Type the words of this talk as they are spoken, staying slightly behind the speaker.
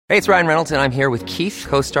Hey, it's Ryan Reynolds, and I'm here with Keith,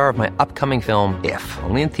 co-star of my upcoming film, If,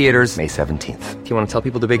 only in theaters May 17th. Do you want to tell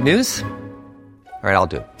people the big news? All right, I'll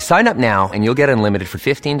do it. Sign up now and you'll get unlimited for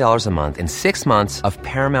 $15 a month and 6 months of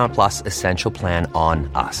Paramount Plus Essential Plan on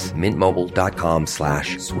us.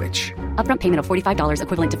 MintMobile.com/switch. Upfront payment of $45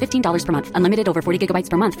 equivalent to $15 per month. Unlimited over 40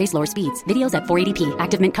 gigabytes per month. Face lower speeds. Videos at 480p.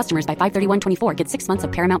 Active Mint customers by 531.24 get 6 months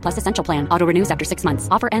of Paramount Plus Essential Plan. Auto renews after 6 months.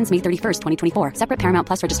 Offer ends May 31st, 2024. Separate Paramount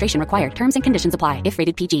Plus registration required. Terms and conditions apply if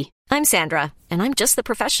rated PG. I'm Sandra, and I'm just the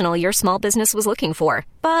professional your small business was looking for.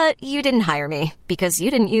 But you didn't hire me because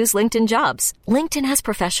you didn't use LinkedIn Jobs. LinkedIn has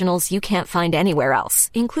professionals you can't find anywhere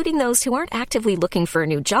else, including those who aren't actively looking for a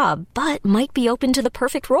new job, but might be open to the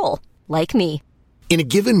perfect role, like me. In a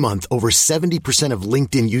given month, over 70% of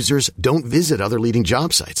LinkedIn users don't visit other leading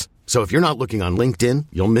job sites. So if you're not looking on LinkedIn,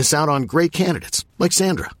 you'll miss out on great candidates like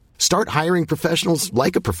Sandra. Start hiring professionals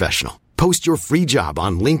like a professional. Post your free job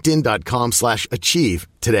on linkedin.com/achieve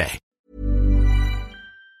today.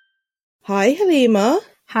 Hi, Halima.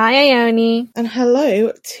 Hi, Ione. And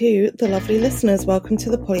hello to the lovely listeners. Welcome to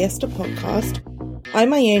the Polyester Podcast.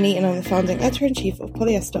 I'm Ione, and I'm the founding editor-in-chief of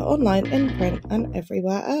Polyester online, in print, and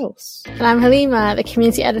everywhere else. And I'm Halima, the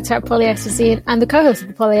community editor at Polyester Zine and the co-host of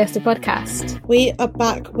the Polyester Podcast. We are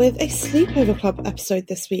back with a Sleepover Club episode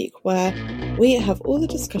this week, where we have all the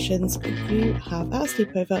discussions you have at a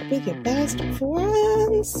sleepover with your best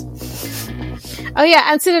friends. Oh yeah,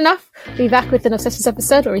 and soon enough, we'll be back with an Obsessions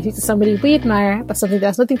episode where we speak to somebody we admire, but something that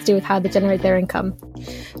has nothing to do with how they generate their income.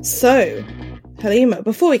 So, Halima,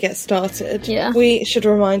 before we get started, we should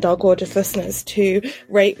remind our gorgeous listeners to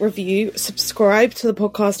rate, review, subscribe to the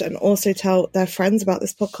podcast, and also tell their friends about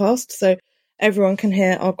this podcast so everyone can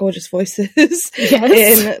hear our gorgeous voices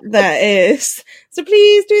in their ears. So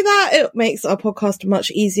please do that. It makes our podcast much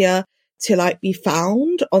easier to be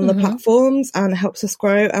found on the platforms and helps us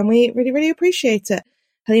grow, and we really, really appreciate it.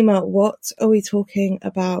 Halima, what are we talking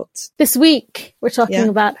about? This week, we're talking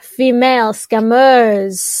about female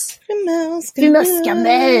scammers. Female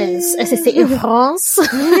scammers, as they say in France.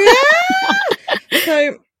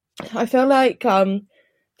 So, I feel like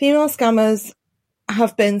female scammers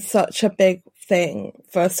have been such a big thing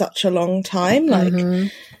for such a long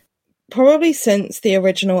time. Probably since the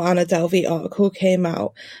original Anna Delvey article came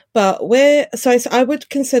out. But so I would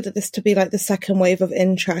consider this to be the second wave of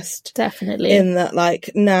interest. Definitely. In that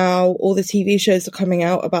now all the TV shows are coming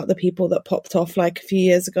out about the people that popped off a few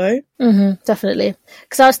years ago. Definitely.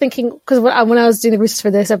 Because I was thinking, because when I was doing the research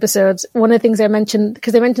for this episode, one of the things I mentioned,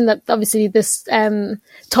 because they mentioned that obviously this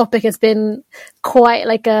topic has been quite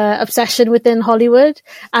a obsession within Hollywood.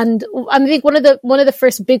 And I think one of the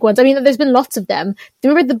first big ones, I mean, there's been lots of them. Do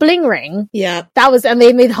you remember the bling ring? Yeah. And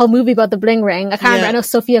they made a whole movie about the bling ring. I can't remember. I know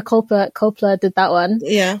Sofia Coppola did that one.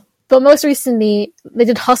 Yeah. But most recently, they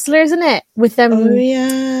did Hustlers in it with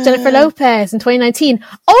Jennifer Lopez in 2019.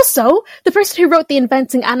 Also, the person who wrote the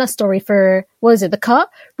Inventing Anna story for, what is it, The Cut?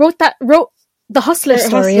 Wrote the Hustler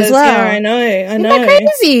story as well. Yeah, I know. Isn't that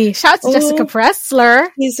crazy? Shout out to Jessica Pressler.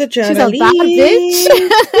 He's a journalist. She's a bad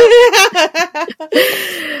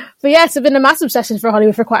bitch. But yeah, it's been a massive obsession for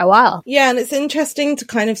Hollywood for quite a while. Yeah, and it's interesting to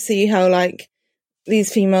kind of see how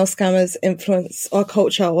these female scammers influence our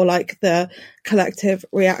culture or the collective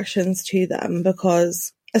reactions to them,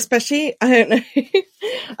 because especially, I don't know,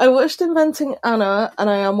 I watched Inventing Anna, and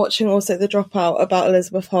I am watching also The Dropout about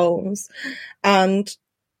Elizabeth Holmes, and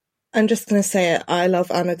I'm just going to say it, I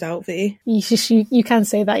love Anna Delvey. You can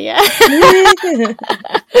say that, yeah.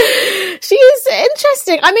 She is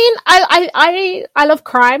interesting. I mean, I love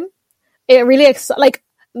crime. It really,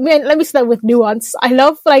 let me say that with nuance. I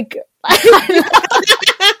love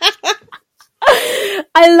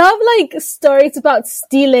I love stories about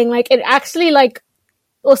stealing. It actually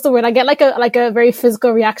what's the word? I get a very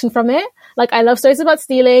physical reaction from it. I love stories about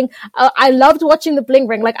stealing. I loved watching The Bling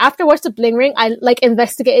Ring. After I watched The Bling Ring, I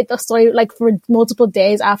investigated the story for multiple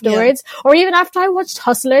days afterwards. Yeah. Or even after I watched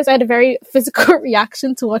Hustlers, I had a very physical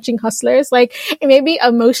reaction to watching Hustlers. It made me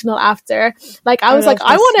emotional after. I was I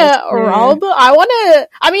want to rob. I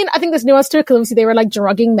think there's nuance to it because obviously they were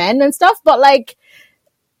drugging men and stuff, but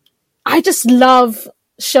I just love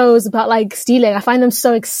shows about stealing. I find them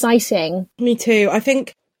so exciting. Me too. I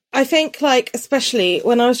think especially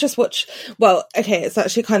when I was just it's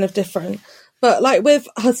actually kind of different, but with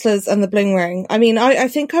Hustlers and The Bling Ring, I mean, I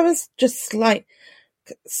think I was just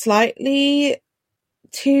slightly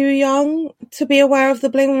too young to be aware of The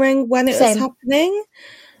Bling Ring when it was happening.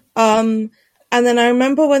 And then I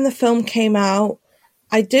remember when the film came out,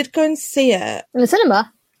 I did go and see it in the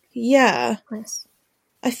cinema. Yeah. Nice.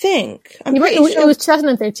 I think. It was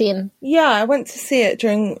 2013. Yeah, I went to see it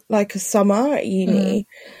during a summer at uni.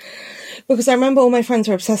 Because I remember all my friends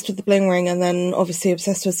were obsessed with The Bling Ring and then obviously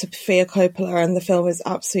obsessed with Sofia Coppola, and the film is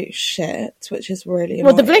absolute shit, which is really annoying.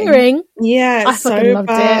 Well, The Bling Ring? Yeah, it's I fucking loved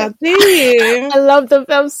bad. it. Do you? I loved the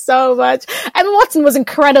film so much. Emma Watson was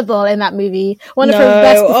incredible in that movie. One of her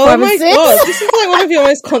best performances. Oh my god, this is like one of your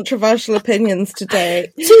most controversial opinions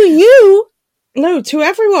today. To you? No, to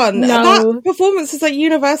everyone. No. That performance is like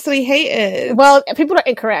universally hated. Well, people are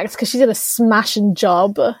incorrect because she did a smashing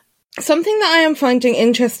job. Something that I am finding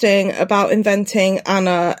interesting about inventing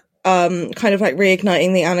Anna, kind of like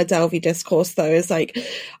reigniting the Anna Delvey discourse though, is like,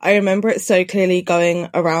 I remember it so clearly going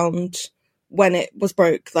around when it was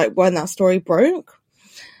broke, like when that story broke.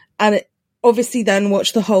 And it obviously then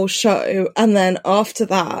watched the whole show. And then after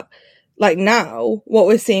that, like now, what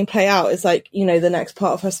we're seeing play out is like, you know, the next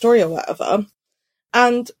part of her story or whatever.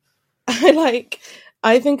 And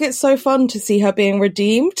I think it's so fun to see her being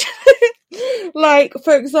redeemed. Like,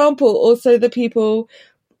 for example, also the people,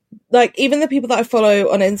 like, even the people that I follow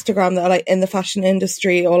on Instagram that are, like, in the fashion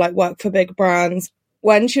industry or, like, work for big brands,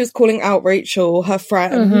 when she was calling out Rachel, her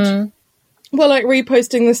friend, were, like,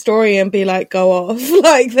 reposting the story and be like, go off.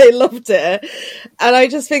 Like, they loved it. And I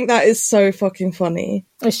just think that is so fucking funny.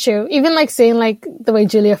 It's true. Even, like, saying, like, the way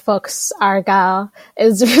Julia Fox, our gal,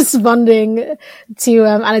 is responding to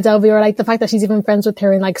Anna Delvey, or, like, the fact that she's even friends with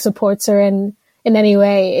her and, like, supports her in any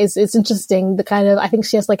way is interesting. The kind of, I think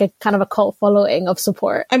she has like a kind of a cult following of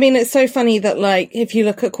support. I mean, it's so funny that like, if you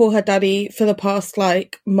look at Call Her Daddy for the past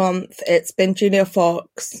like month, it's been Julia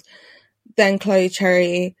Fox, then Chloe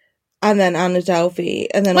Cherry, and then Anna Delvey,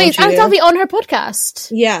 and then wait, is Anna Delvey on her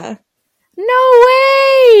podcast? Yeah. No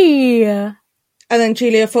way! And then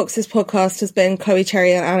Julia Fox's podcast has been Chloe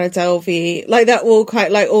Cherry and Anna Delvey. Like, they're all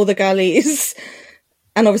quite like all the girlies.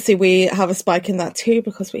 And obviously we have a spike in that too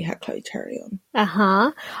because we had Chloe Cherry on.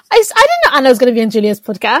 Uh-huh. I didn't know Anna was going to be on Julia's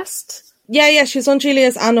podcast. Yeah, she was on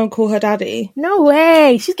Julia's and on Call Her Daddy. No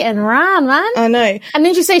way. She's getting around, man. I know. And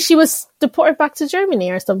didn't you say she was deported back to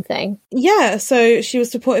Germany or something? Yeah, so she was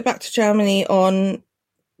deported back to Germany on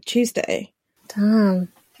Tuesday.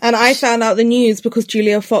 Damn. And I found out the news because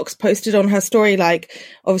Julia Fox posted on her story, like,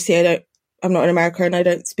 obviously I'm not in America and I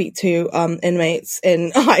don't speak to inmates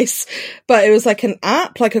in ICE, but it was like an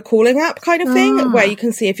app, like a calling app kind of thing, where you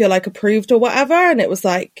can see if you're like approved or whatever. And it was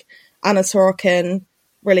like Anna Sorokin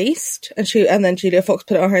released, and then Julia Fox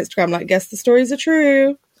put it on her Instagram, like, guess the stories are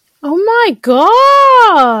true. Oh my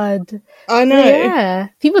god! I know. Yeah,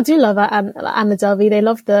 people do love Anna Delvey. They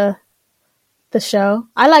love the show.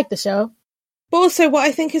 I like the show. But also what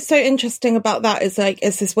I think is so interesting about that is like,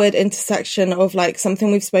 it's this weird intersection of like something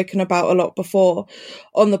we've spoken about a lot before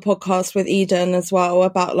on the podcast with Eden as well,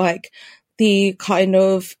 about like the kind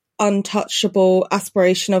of untouchable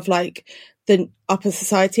aspiration of like the upper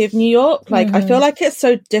society of New York. Like, I feel like it's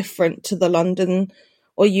so different to the London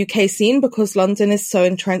or UK scene because London is so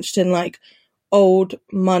entrenched in like old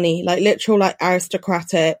money, like literal like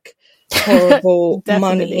aristocratic, horrible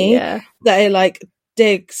money that it like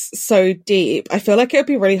digs so deep. I feel like it would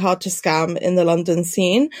be really hard to scam in the London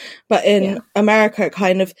scene, but in America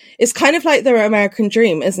it's kind of like the American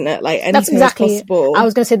dream, isn't it? Like anything is possible. I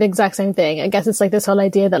was going to say the exact same thing. I guess it's like this whole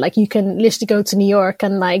idea that like you can literally go to New York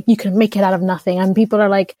and like you can make it out of nothing, and people are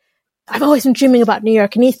like, I've always been dreaming about New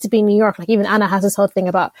York. It needs to be New York. Like even Anna has this whole thing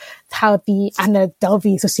about how the Anna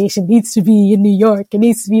Delvey Association needs to be in New York. It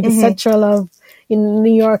needs to be the central of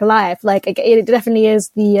New York life. Like it definitely is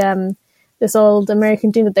the this old American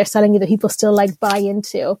dream that they're selling you that people still like buy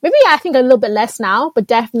into. Maybe I think a little bit less now, but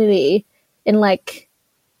definitely in like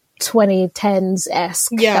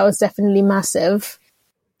 2010s-esque. Yeah. That was definitely massive.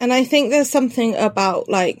 And I think there's something about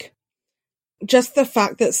like just the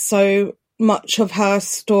fact that so much of her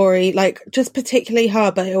story, like just particularly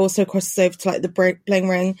her, but it also crosses over to like the Bling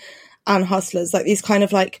Ring and Hustlers, like these kind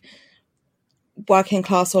of like working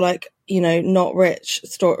class or like, you know, not rich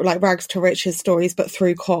story, like rags to riches stories, but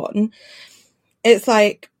through con. It's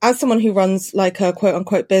like, as someone who runs like a quote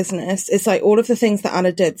unquote business, it's like all of the things that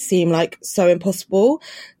Anna did seem like so impossible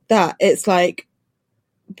that it's like,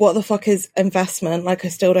 what the fuck is investment? Like, I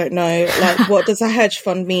still don't know. Like, what does a hedge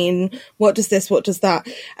fund mean? What does this? What does that?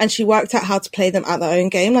 And she worked out how to play them at their own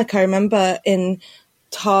game. Like, I remember in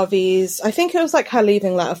Tavi's, I think it was like her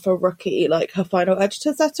leaving letter for Rookie, like her final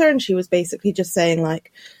editor's letter, and she was basically just saying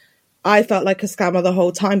like, I felt like a scammer the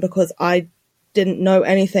whole time because I didn't know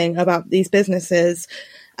anything about these businesses,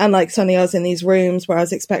 and like suddenly I was in these rooms where I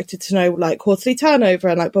was expected to know like quarterly turnover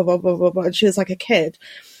and like blah blah blah blah blah, and she was like a kid.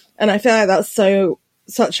 And I feel like that's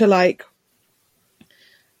such a like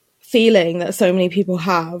feeling that so many people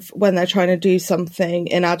have when they're trying to do something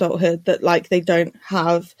in adulthood that like they don't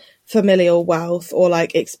have familial wealth or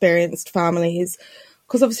like experienced families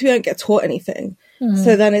because obviously we don't get taught anything.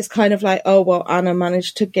 So then it's kind of like, oh, well, Anna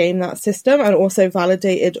managed to game that system and also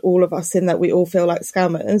validated all of us in that we all feel like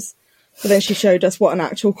scammers. But then she showed us what an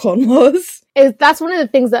actual con was. That's one of the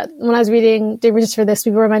things that when I was reading the research for this,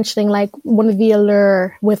 people were mentioning like one of the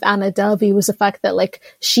allure with Anna Delvey was the fact that like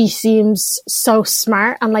she seems so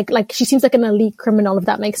smart and like she seems like an elite criminal, if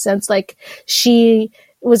that makes sense. Like she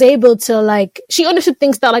was able to like, she understood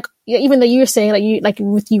things that like, even though you were saying like you, like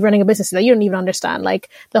with you running a business that you don't even understand, like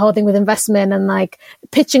the whole thing with investment and like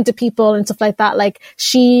pitching to people and stuff like that. Like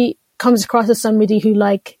she comes across as somebody who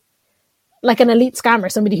like an elite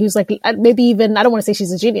scammer, somebody who's like, maybe even, I don't want to say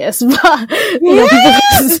she's a genius, but you know,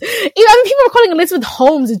 people are calling Elizabeth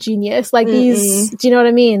Holmes a genius. Like these, do you know what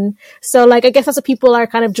I mean? So like, I guess that's what people are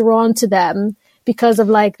kind of drawn to them because of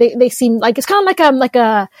like, they seem like, it's kind of like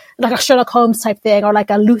a Sherlock Holmes type thing or like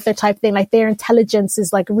a Luther type thing. Like their intelligence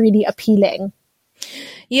is like really appealing.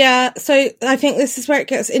 Yeah. So I think this is where it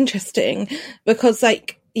gets interesting because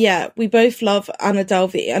like, yeah, we both love Anna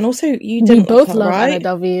Delvey, and also you didn't. We both love right? Anna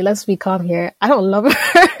Delvey. Let's be calm here. I don't love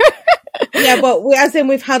her. Yeah, but as in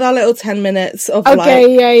we've had our little 10 minutes of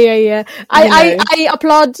yeah. I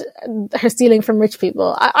applaud her stealing from rich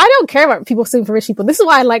people. I don't care about people stealing from rich people. This is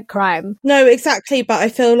why I like crime. No, exactly. But I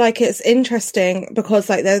feel like it's interesting because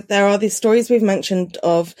like there are these stories we've mentioned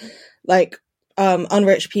of like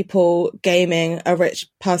unrich people gaming a rich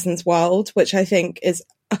person's world, which I think is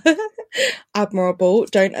admirable.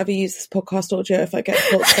 Don't ever use this podcast audio if I get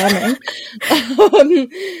caught scamming.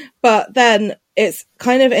 But then it's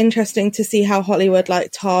kind of interesting to see how Hollywood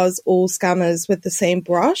like tars all scammers with the same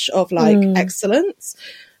brush of like excellence.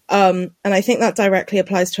 And I think that directly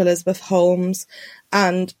applies to Elizabeth Holmes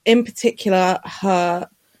and in particular her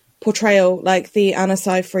portrayal, like the Anna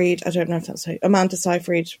Seyfried, I don't know if that's Amanda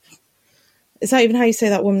Seyfried. Is that even how you say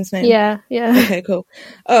that woman's name? Yeah. Okay, cool.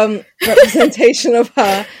 Representation of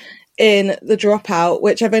her in The Dropout,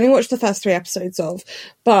 which I've only watched the first 3 episodes of,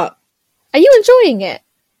 but... Are you enjoying it?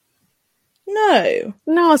 No,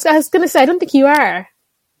 I was going to say, I don't think you are.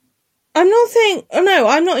 I'm not saying... Oh, no,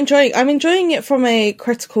 I'm not enjoying... I'm enjoying it from a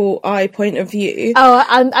critical eye point of view. Oh,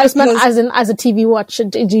 I was meant as a TV watch.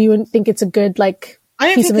 Do you think it's a good, like...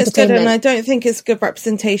 I don't think it's good, and I don't think it's good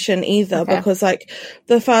representation either, because like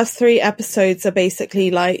the first 3 episodes are basically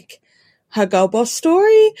like her girl boss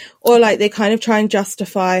story, or like they kind of try and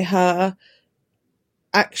justify her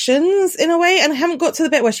actions in a way, and I haven't got to the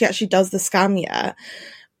bit where she actually does the scam yet.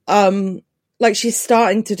 Like she's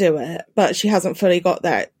starting to do it, but she hasn't fully got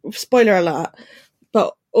there. Spoiler alert,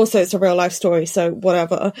 but also it's a real life story, so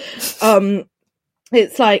whatever.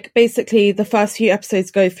 It's like basically the first few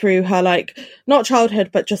episodes go through her like not childhood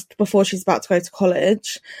but just before she's about to go to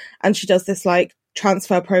college, and she does this like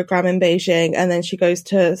transfer program in Beijing, and then she goes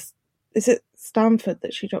to, is it Stanford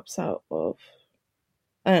that she drops out of?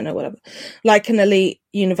 I don't know, whatever, like an elite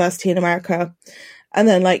university in America, and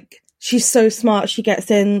then like she's so smart she gets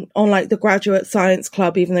in on like the graduate science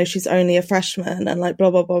club even though she's only a freshman, and like blah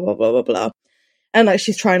blah blah blah blah blah blah, and like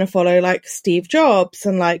she's trying to follow like Steve Jobs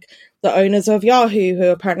and like the owners of Yahoo, who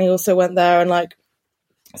apparently also went there, and like,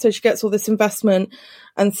 so she gets all this investment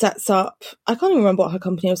and sets up, I can't even remember what her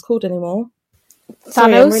company was called anymore.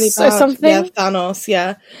 Thanos really or something? Yeah, Thanos,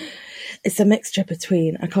 yeah. It's a mixture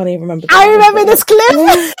between, I can't even remember. I remember this clip!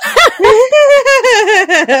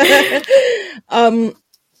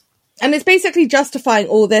 And it's basically justifying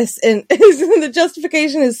all this, the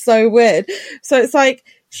justification is so weird. So it's like,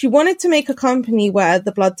 she wanted to make a company where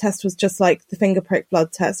the blood test was just like the finger prick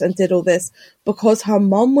blood test, and did all this because her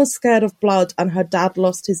mom was scared of blood and her dad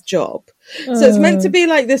lost his job. So it's meant to be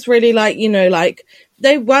like this really like, you know, like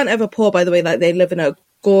they weren't ever poor, by the way, like they live in a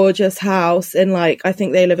gorgeous house in like, I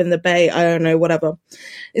think they live in the Bay, I don't know, whatever.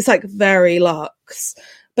 It's like very luxe.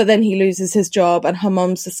 But then he loses his job and her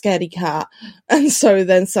mom's a scaredy cat. And so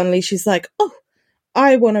then suddenly she's like, oh,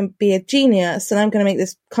 I want to be a genius and I'm going to make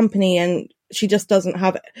this company, and she just doesn't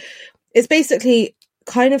have it. It's basically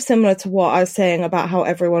kind of similar to what I was saying about how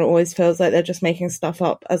everyone always feels like they're just making stuff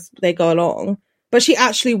up as they go along. But she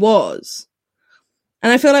actually was.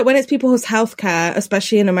 And I feel like when it's people's healthcare,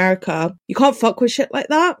 especially in America, you can't fuck with shit like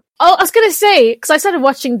that. Oh, I was going to say, because I started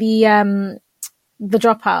watching the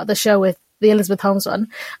Dropout, the show with the Elizabeth Holmes one.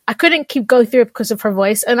 I couldn't keep going through it because of her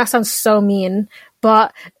voice, and that sounds so mean,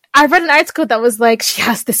 but I read an article that was like, she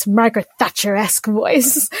has this Margaret Thatcher-esque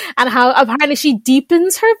voice, and how apparently she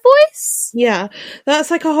deepens her voice. Yeah,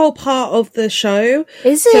 that's like a whole part of the show.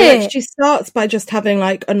 Is it? So like, she starts by just having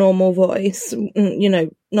like a normal voice, you know,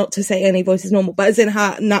 not to say any voice is normal, but as in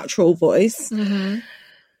her natural voice. Mm-hmm.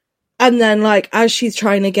 And then, like, as she's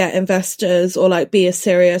trying to get investors or, like, be a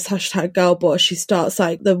serious #girl boss, she starts,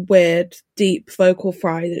 like, the weird, deep vocal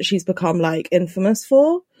fry that she's become, like, infamous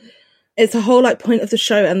for. It's a whole, like, point of the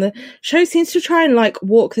show. And the show seems to try and, like,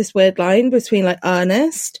 walk this weird line between, like,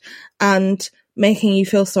 earnest and making you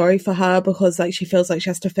feel sorry for her because, like, she feels like she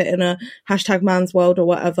has to fit in a #man's world or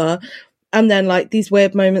whatever. And then, like, these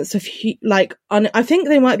weird moments of, like, I think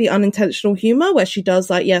they might be unintentional humor where she does,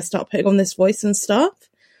 like, start putting on this voice and stuff.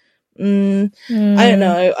 I don't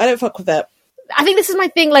know. I don't fuck with it. I think this is my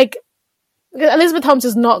thing. Like, Elizabeth Holmes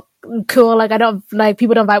is not cool. Like, I don't like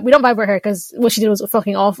people don't vibe. We don't vibe with her because what she did was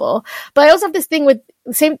fucking awful. But I also have this thing with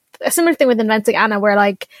a similar thing with Inventing Anna, where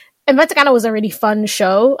like Inventing Anna was a really fun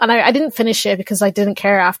show, and I didn't finish it because I didn't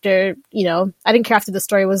care after I didn't care after the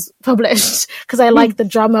story was published because I liked the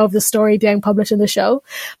drama of the story being published in the show.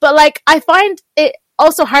 But like, I find it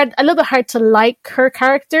also a little bit hard to like her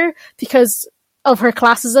character because of her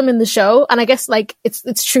classism in the show, and I guess like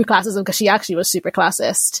it's true classism because she actually was super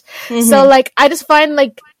classist. So like I just find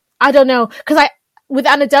like I don't know, because with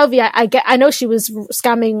Anna Delvey I know she was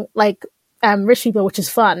scamming like rich people, which is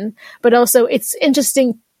fun, but also it's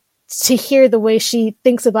interesting to hear the way she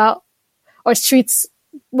thinks about or treats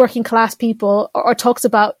working class people or talks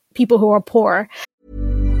about people who are poor.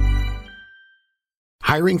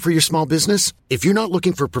 Hiring for your small business? If you're not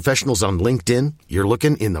looking for professionals on LinkedIn, you're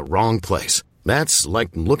looking in the wrong place. That's like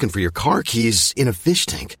looking for your car keys in a fish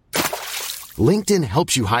tank. LinkedIn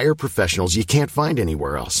helps you hire professionals you can't find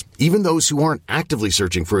anywhere else, even those who aren't actively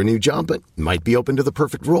searching for a new job but might be open to the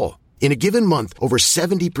perfect role. In a given month, over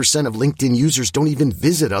 70% of LinkedIn users don't even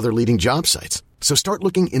visit other leading job sites. So start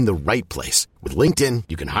looking in the right place. With LinkedIn,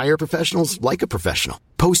 you can hire professionals like a professional.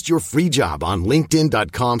 Post your free job on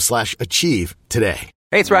linkedin.com/achieve today.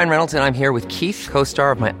 Hey, it's Ryan Reynolds, and I'm here with Keith,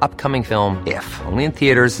 co-star of my upcoming film, If, only in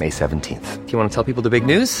theaters May 17th. Do you want to tell people the big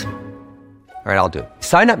news? All right, I'll do it.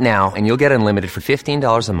 Sign up now and you'll get unlimited for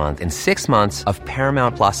 $15 a month and 6 months of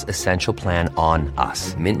Paramount Plus Essential Plan on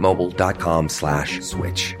us.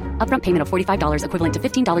 Mintmobile.com/switch. Upfront payment of $45 equivalent to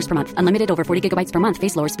 $15 per month. Unlimited over 40 gigabytes per month.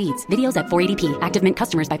 Face lower speeds. Videos at 480p. Active Mint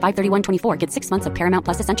customers by 531.24 get 6 months of Paramount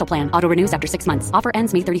Plus Essential Plan. Auto renews after 6 months. Offer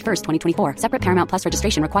ends May 31st, 2024. Separate Paramount Plus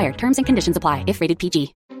registration required. Terms and conditions apply if rated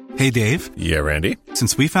PG. Hey, Dave. Yeah, Randy.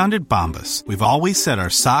 Since we founded Bombas, we've always said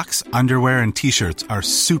our socks, underwear, and T-shirts are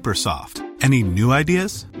super soft. Any new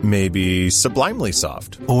ideas? Maybe sublimely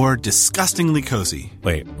soft. Or disgustingly cozy.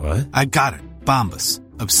 Wait, what? I got it. Bombas.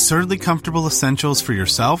 Absurdly comfortable essentials for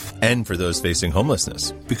yourself and for those facing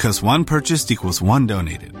homelessness. Because one purchased equals one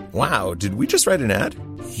donated. Wow, did we just write an ad?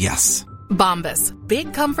 Yes. Bombas.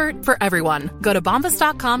 Big comfort for everyone. Go to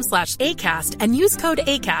bombas.com/ACAST and use code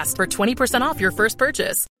ACAST for 20% off your first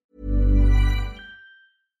purchase.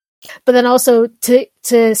 But then also to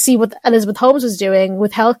see what Elizabeth Holmes was doing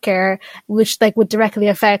with healthcare, which like would directly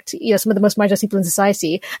affect some of the most marginalized people in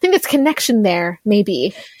society. I think there's connection there,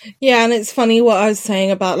 maybe. Yeah, and it's funny what I was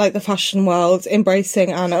saying about like the fashion world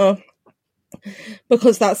embracing Anna,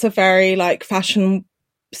 because that's a very like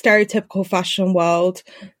stereotypical fashion world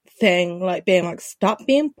thing, like being like stop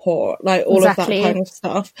being poor, like all exactly. of that kind of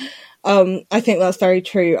stuff. I think that's very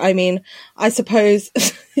true. I mean, I suppose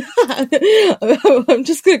I'm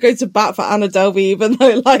just going to go to bat for Anna Delvey, even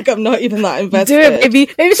though like I'm not even that invested. Do it, maybe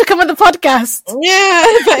you should come on the podcast. Yeah,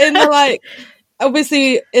 but in the like,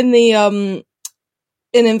 obviously in the in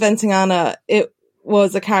Inventing Anna, it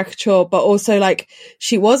was a caricature, but also like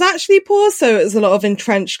she was actually poor, so it was a lot of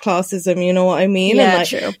entrenched classism. You know what I mean? Yeah, and, like,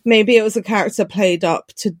 true. Maybe it was a character played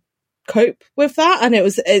up to cope with that, and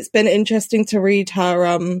it's been interesting to read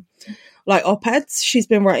her like op-eds she's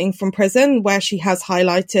been writing from prison, where she has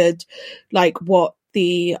highlighted like what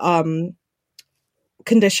the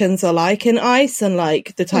conditions are like in ICE and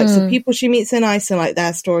like the types of people she meets in ICE and like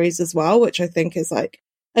their stories as well, which I think is like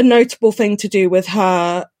a notable thing to do with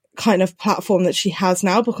her kind of platform that she has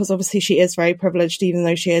now, because obviously she is very privileged even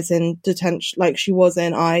though she is in detention, like she was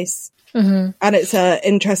in ICE. And it's a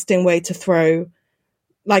interesting way to throw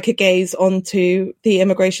like a gaze onto the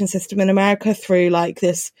immigration system in America through like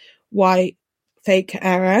this white fake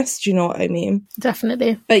heiress. Do you know what I mean?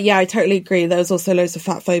 Definitely. But yeah, I totally agree. There was also loads of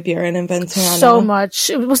fat phobia in Inventing Anna. So much.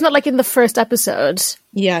 It was not like in the first episode.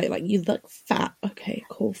 Yeah, like you look fat. Okay,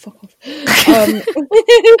 cool. Fuck off.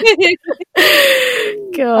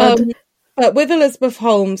 God. But with Elizabeth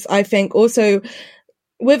Holmes, I think also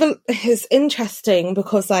it's interesting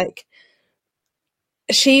because like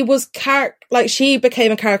she was she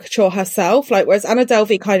became a caricature herself, like whereas Anna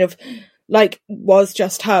Delvey kind of like was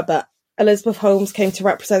just her, but Elizabeth Holmes came to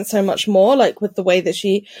represent so much more, like with the way that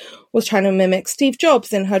she was trying to mimic Steve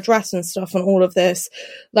Jobs in her dress and stuff and all of this.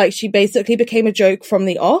 Like, she basically became a joke from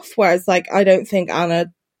the off, whereas, like, I don't think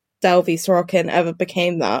Anna Delvey Sorokin ever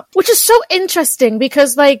became that. Which is so interesting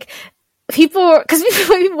because, like, people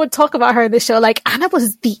would talk about her in the show, like, Anna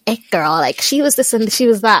was the it girl, like, she was this and she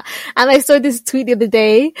was that. And I saw this tweet the other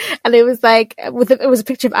day, and it was like, it was a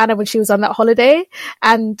picture of Anna when she was on that holiday,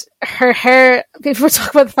 and her hair, people would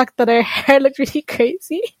talk about the fact that her hair looked really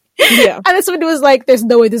crazy. Yeah. And then somebody was like, there's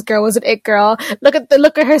no way this girl was an it girl. Look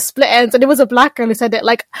at her split ends. And it was a black girl who said it.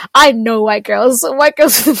 Like, I know white girls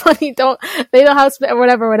with money they know how to split or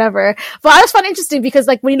whatever. But I just found it interesting because,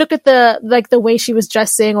 like, when you look at the way she was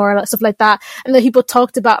dressing or stuff like that, and then people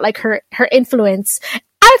talked about, like, her influence,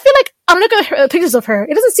 I feel like, I'm looking at pictures of her,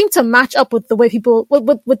 it doesn't seem to match up with the way people,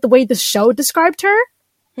 with the way the show described her.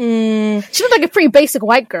 She looked like a pretty basic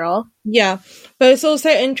white girl. Yeah, but it's also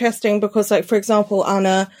interesting because, like, for example,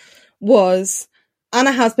 Anna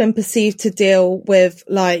has been perceived to deal with,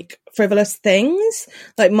 like, frivolous things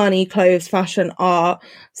like money, clothes, fashion, art.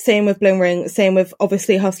 Same with Bling Ring, same with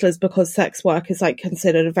obviously Hustlers, because sex work is, like,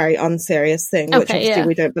 considered a very unserious thing, which obviously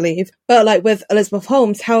we don't believe. But, like, with Elizabeth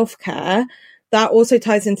Holmes, healthcare, that also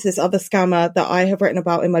ties into this other scammer that I have written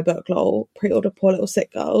about in my book, lol, pre-order Poor Little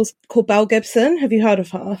Sick Girls, called Belle Gibson. Have you heard of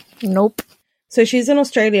her? Nope. So she's an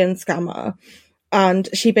Australian scammer, and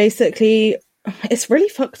she basically, it's really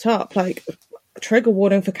fucked up, like, trigger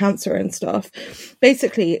warning for cancer and stuff.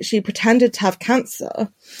 Basically, she pretended to have cancer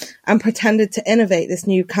and pretended to innovate this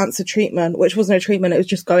new cancer treatment, which wasn't a treatment, it was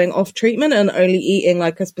just going off treatment and only eating,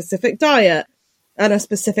 like, a specific diet and a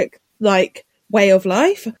specific, like, way of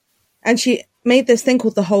life. And she made this thing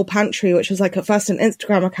called The Whole Pantry, which was, like, at first an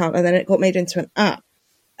Instagram account, and then it got made into an app.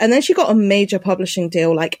 And then she got a major publishing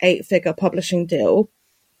deal, like 8-figure publishing deal.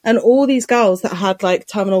 And all these girls that had, like,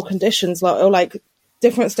 terminal conditions, like, or, like,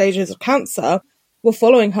 different stages of cancer were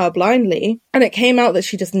following her blindly. And it came out that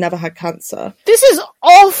she just never had cancer. This is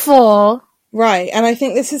awful. Right. And I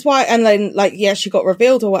think this is why, and then, like, yeah, she got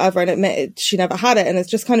revealed or whatever and admitted she never had it. And it's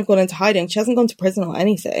just kind of gone into hiding. She hasn't gone to prison or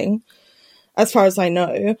anything, as far as I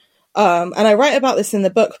know. And I write about this in the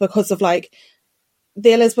book because of, like,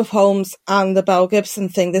 the Elizabeth Holmes and the Belle Gibson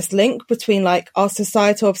thing, this link between, like, our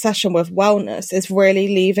societal obsession with wellness is really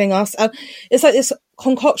leaving us. And it's like this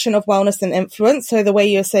concoction of wellness and influence. So the way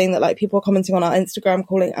you're saying that, like, people are commenting on our Instagram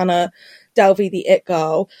calling Anna Delvey the it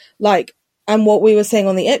girl, like, and what we were saying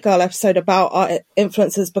on the It Girl episode about our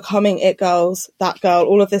influencers becoming it girls, that girl,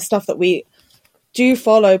 all of this stuff that we do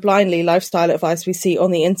follow blindly, lifestyle advice we see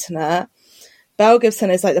on the internet. Belle Gibson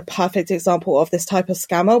is, like, the perfect example of this type of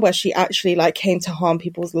scammer where she actually, like, came to harm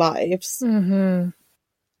people's lives. Mm-hmm.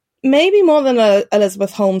 Maybe more than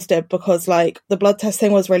Elizabeth Holmes did, because, like, the blood test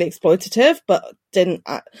thing was really exploitative, but didn't,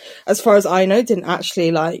 as far as I know, didn't actually,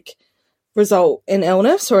 like, result in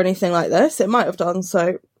illness or anything like this. It might have done,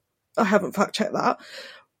 so I haven't fact checked that.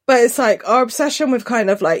 But it's like our obsession with kind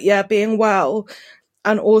of, like, yeah, being well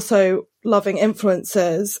and also loving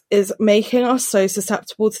influencers is making us so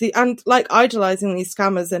susceptible to and, like, idolizing these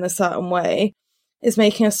scammers in a certain way is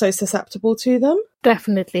making us so susceptible to them.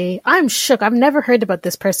 Definitely. I'm shook. I've never heard about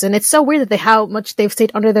this person. It's so weird that how much they've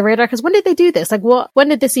stayed under the radar, because when did they do this? Like, when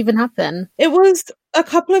did this even happen? It was a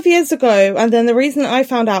couple of years ago, and then the reason I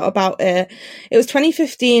found out about it was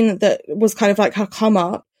 2015 that was kind of like her come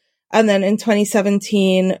up, and then in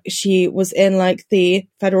 2017 she was in, like, the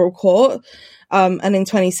federal court. And in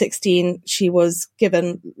 2016, she was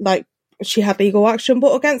given, like, she had legal action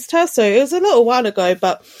brought against her. So it was a little while ago.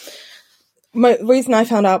 But the reason I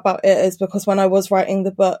found out about it is because when I was writing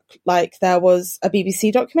the book, like, there was a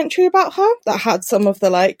BBC documentary about her that had some of the,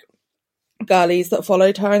 like, girlies that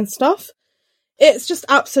followed her and stuff. It's just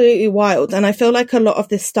absolutely wild. And I feel like a lot of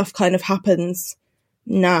this stuff kind of happens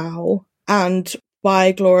now. And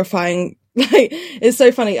by glorifying, like, it's so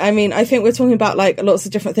funny. I mean, I think we're talking about, like, lots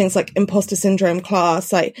of different things, like imposter syndrome,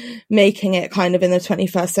 class, like making it kind of in the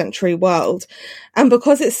 21st century world. And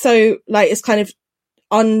because it's so, like, it's kind of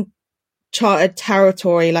uncharted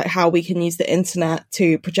territory, like how we can use the internet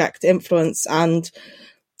to project influence and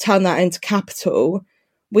turn that into capital,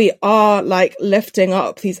 we are, like, lifting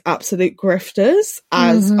up these absolute grifters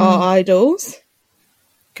as our idols.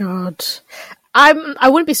 God. I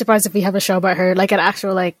wouldn't be surprised if we have a show about her, like an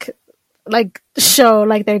actual, like show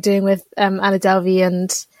like they're doing with Anna Delvey and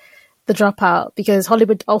The Dropout, because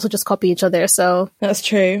Hollywood also just copy each other. So that's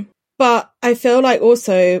true. But I feel like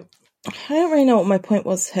also, I don't really know what my point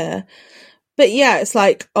was here. But yeah, it's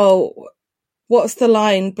like, oh, what's the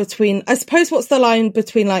line between,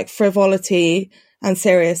 like, frivolity and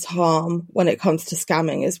serious harm when it comes to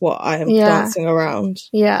scamming is what I am dancing around.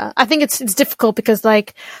 Yeah, I think it's difficult because,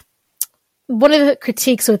 like, one of the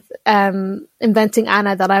critiques with Inventing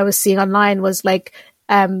Anna that I was seeing online was, like,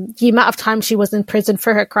 the amount of time she was in prison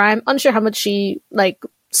for her crime. Unsure how much she, like,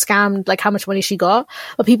 scammed, like how much money she got,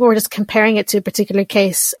 but people were just comparing it to a particular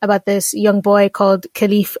case about this young boy called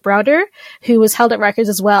Khalif Browder, who was held at Rikers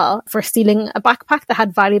as well for stealing a backpack that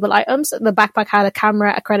had valuable items. The backpack had a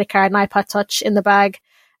camera, a credit card, an iPod Touch in the bag.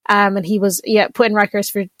 And he was put in Rikers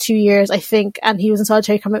for 2 years, I think, and he was in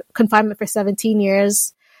solitary confinement for 17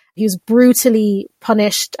 years. He was brutally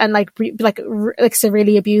punished and like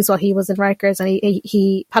severely abused while he was in Rikers, and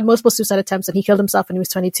he had multiple suicide attempts, and he killed himself when he was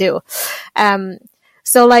 22.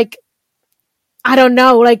 So, like, I don't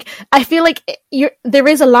know, like, I feel like there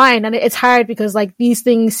is a line, and it's hard because, like, these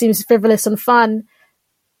things seem frivolous and fun,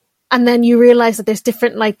 and then you realize that there's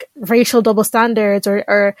different, like, racial double standards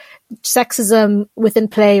or sexism within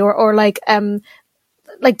play, or like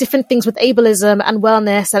different things with ableism and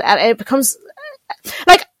wellness, and it becomes,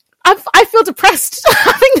 like, I feel depressed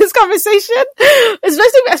having this conversation,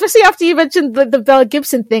 especially after you mentioned the Mel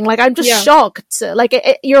Gibson thing. Like, I'm just shocked. Like,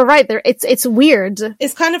 you're right there. It's weird.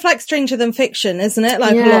 It's kind of like Stranger Than Fiction, isn't it?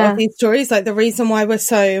 Like, a lot of these stories, like, the reason why we're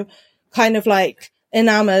so kind of like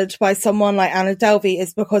enamored by someone like Anna Delvey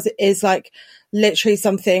is because it is like literally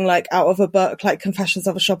something like out of a book, like Confessions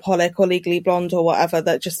of a Shopaholic or Legally Blonde or whatever,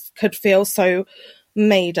 that just could feel so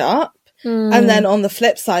made up. And then on the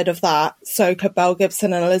flip side of that, so could Mel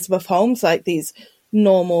Gibson and Elizabeth Holmes, like these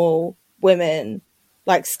normal women,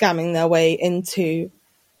 like scamming their way into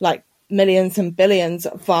like millions and billions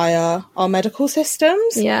via our medical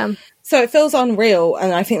systems. Yeah. So it feels unreal.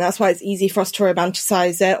 And I think that's why it's easy for us to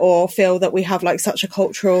romanticize it or feel that we have like such a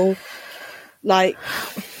cultural, like,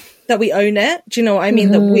 that we own it. Do you know what I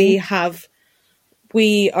mean? That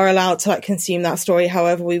we are allowed to like consume that story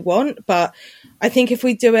however we want. But I think if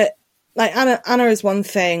we do it, like, Anna is one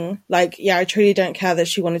thing. Like, yeah, I truly don't care that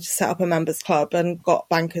she wanted to set up a members club and got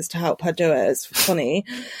bankers to help her do it. It's funny.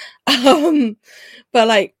 But,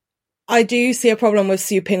 like, I do see a problem with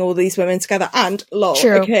souping all these women together. And,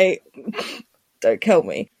 okay, don't kill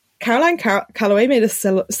me. Caroline Calloway made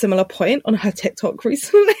a similar point on her TikTok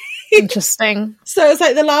recently. Interesting. So it's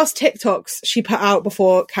like the last TikToks she put out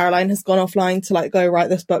before Caroline has gone offline to, like, go write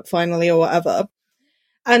this book finally or whatever.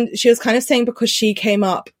 And she was kind of saying because she came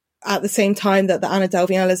up at the same time that the Anna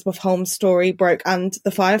Delvey and Elizabeth Holmes story broke and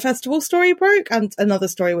the Fire Festival story broke and another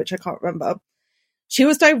story which I can't remember. She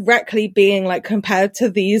was directly being like compared to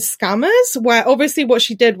these scammers, where obviously what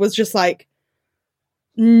she did was just like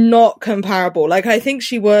not comparable. Like, I think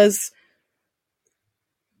she was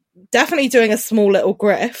definitely doing a small little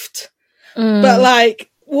grift, but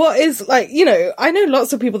like, what is, like, you know, I know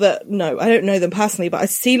lots of people that, no, I don't know them personally, but I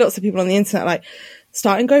see lots of people on the internet like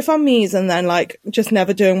starting GoFundMes and then like just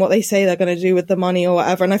never doing what they say they're going to do with the money or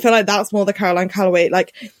whatever. And I feel like that's more the Caroline Calloway.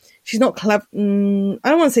 Like, she's not clever. I don't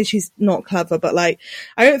want to say she's not clever, but like,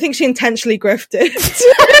 I don't think she intentionally grifted.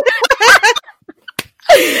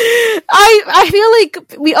 I feel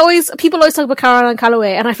like people always talk about Caroline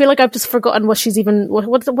Calloway, and I feel like I've just forgotten what she's even,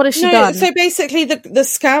 what has she done? So basically the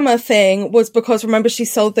scammer thing was because, remember, she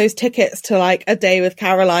sold those tickets to like a Day with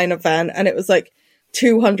Caroline event, and it was like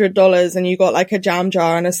 $200 and you got like a jam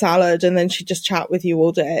jar and a salad, and then she'd just chat with you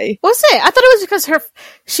all day. Was it? I thought it was because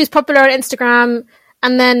she's popular on Instagram,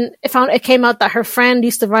 and then it came out that her friend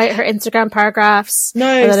used to write her Instagram paragraphs. No,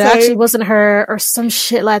 that it actually wasn't her or some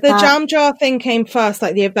shit like that. The jam jar thing came first,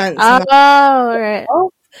 like the events. Right.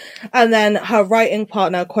 And then her writing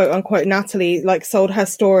partner, quote unquote, Natalie, like sold her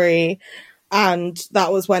story, and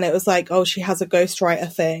that was when it was like, oh, she has a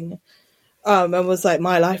ghostwriter thing. And was like,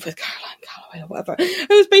 my life with Caroline Calloway or whatever. It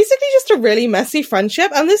was basically just a really messy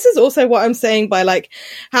friendship. And this is also what I'm saying by like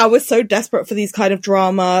how we're so desperate for these kind of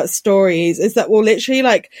drama stories, is that we'll literally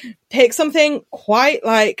like pick something quite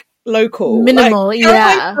like local, minimal, like,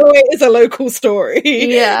 yeah. Calloway is a local story,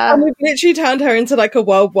 yeah. And we've literally turned her into like a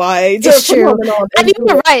worldwide. It's true. And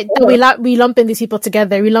you're right that we lump in these people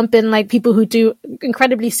together. We lump in like people who do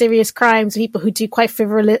incredibly serious crimes, people who do quite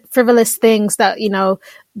frivolous things that, you know,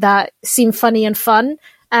 that seem funny and fun.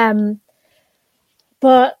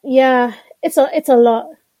 But yeah, it's a lot.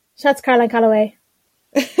 Shout out to Caroline Calloway.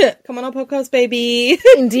 Come on our podcast, baby.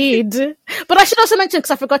 Indeed. But I should also mention,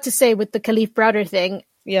 because I forgot to say with the Khalif Browder thing,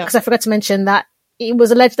 because I forgot to mention that it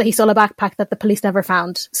was alleged that he stole a backpack that the police never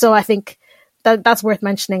found. So I think that's worth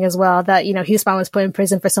mentioning as well, that, you know, Husband was put in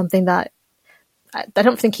prison for something that I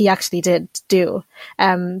don't think he actually did do.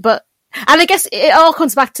 And I guess it all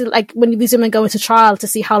comes back to like when these women go into trial to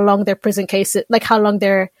see how long their prison case, like how long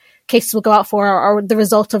their cases will go out for, or the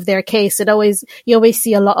result of their case. You always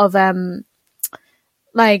see a lot of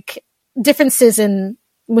like differences when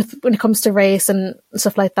it comes to race and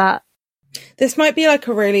stuff like that. This might be like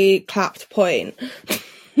a really clapped point,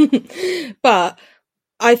 but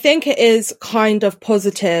I think it is kind of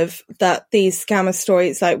positive that these scammer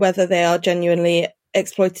stories, like whether they are genuinely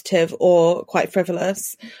exploitative or quite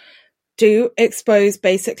frivolous, do expose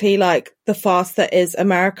basically like the farce that is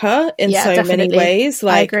America in many ways.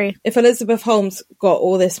 Like, I agree. If Elizabeth Holmes got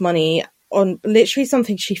all this money on literally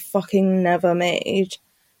something she fucking never made,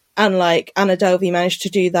 and like Anna Delvey managed to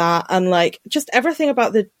do that, and like just everything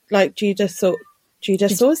about the like judicial,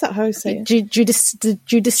 is that how I say it? The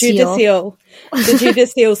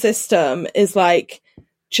judicial system is like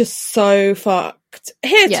just so fucked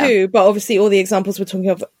here too, but obviously all the examples we're talking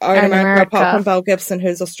of are in America, apart from Val Gibson,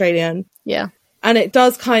 who's Australian. Yeah. And it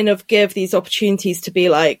does kind of give these opportunities to be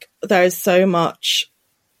like, there is so much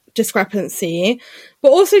discrepancy,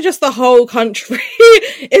 but also just the whole country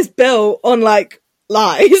is built on like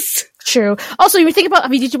lies. True. Also, you think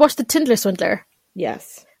about, did you watch The Tinder Swindler?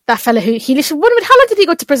 Yes. That fella who how long did he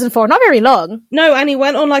go to prison for? Not very long. No, and he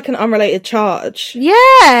went on like an unrelated charge.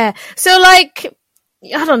 Yeah. So like,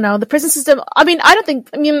 I don't know, the prison system,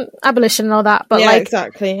 abolition and all that, but like,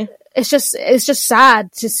 exactly. It's just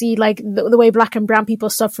sad to see like the way Black and brown people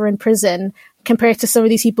suffer in prison compared to some of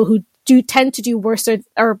these people who do tend to do worse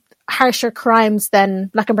or harsher crimes than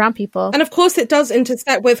Black and brown people. And of course it does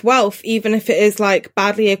intersect with wealth, even if it is like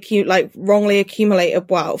wrongly accumulated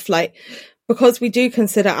wealth, like, because we do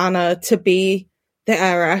consider Anna to be the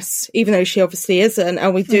heiress, even though she obviously isn't,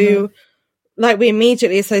 and we do like, we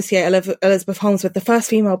immediately associate Elizabeth Holmes with the first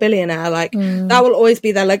female billionaire. Like, that will always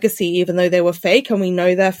be their legacy, even though they were fake, and we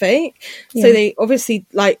know they're fake. Yeah. So they obviously,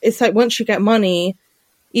 like, it's like once you get money,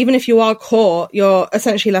 even if you are caught, you're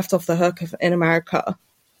essentially left off the hook in America.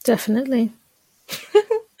 Definitely.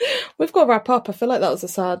 We've got to wrap up. I feel like that was a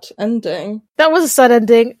sad ending. That was a sad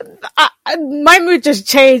ending. My mood just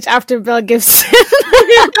changed after Mel Gibson.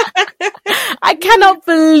 I cannot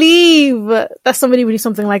believe that somebody would do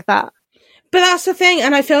something like that. But that's the thing,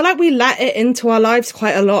 and I feel like we let it into our lives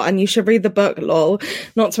quite a lot, and you should read the book, lol.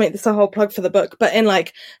 Not to make this a whole plug for the book, but in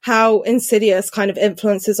like how insidious kind of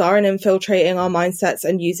influences are in infiltrating our mindsets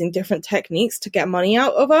and using different techniques to get money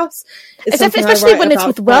out of us. Especially when it's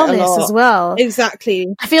with wellness as well.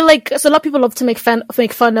 Exactly. I feel like a lot of people love to make fun of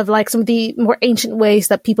like some of the more ancient ways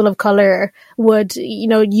that people of color would,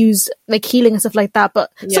 use like healing and stuff like that.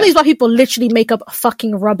 But some of these white people literally make up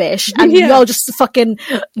fucking rubbish, and we all just fucking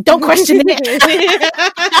don't question it. And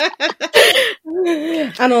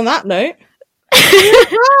on that note,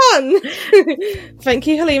 thank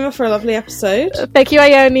you, Halima, for a lovely episode. Thank you,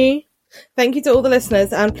 Ione. Thank you to all the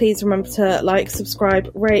listeners, and please remember to like, subscribe,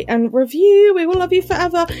 rate and review. We will love you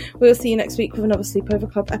forever. We'll see you next week with another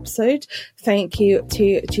Sleepover Club episode. Thank you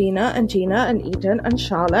to Gina and Eden and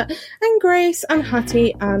Charlotte and Grace and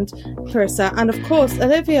Hattie and Clarissa, and of course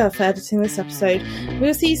Olivia for editing this episode.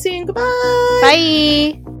 We'll see you soon. Goodbye.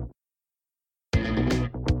 Bye.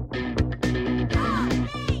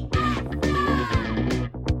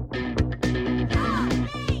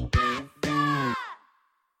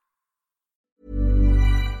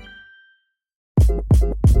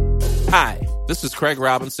 Hi, this is Craig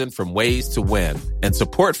Robinson from Ways to Win, and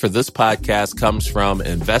support for this podcast comes from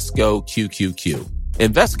Invesco QQQ.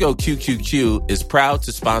 Invesco QQQ is proud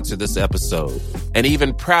to sponsor this episode, and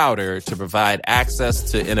even prouder to provide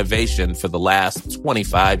access to innovation for the last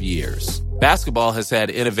 25 years. Basketball has had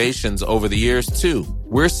innovations over the years, too.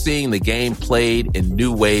 We're seeing the game played in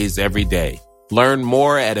new ways every day. Learn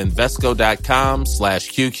more at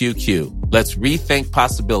Invesco.com/QQQ. Let's rethink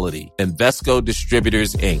possibility. Invesco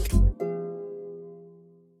Distributors, Inc.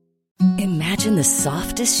 Imagine the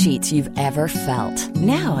softest sheets you've ever felt.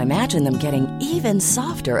 Now imagine them getting even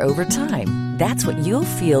softer over time. That's what you'll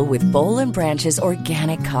feel with Boll & Branch's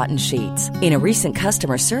organic cotton sheets. In a recent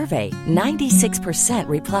customer survey, 96%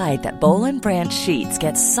 replied that Boll & Branch sheets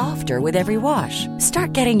get softer with every wash.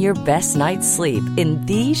 Start getting your best night's sleep in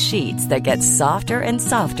these sheets that get softer and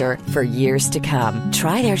softer for years to come.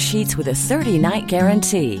 Try their sheets with a 30-night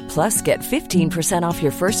guarantee. Plus, get 15% off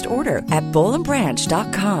your first order at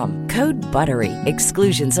BollandBranch.com. Code BUTTERY.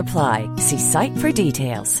 Exclusions apply. See site for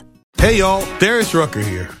details. Hey y'all, Darius Rucker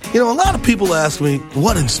here. A lot of people ask me,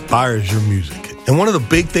 what inspires your music? And one of the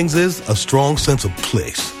big things is a strong sense of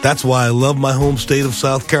place. That's why I love my home state of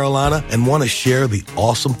South Carolina and want to share the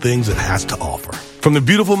awesome things it has to offer. From the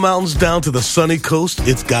beautiful mountains down to the sunny coast,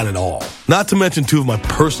 it's got it all. Not to mention two of my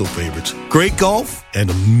personal favorites, great golf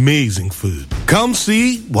and amazing food. Come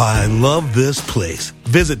see why I love this place.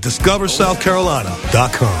 Visit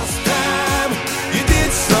discoversouthcarolina.com.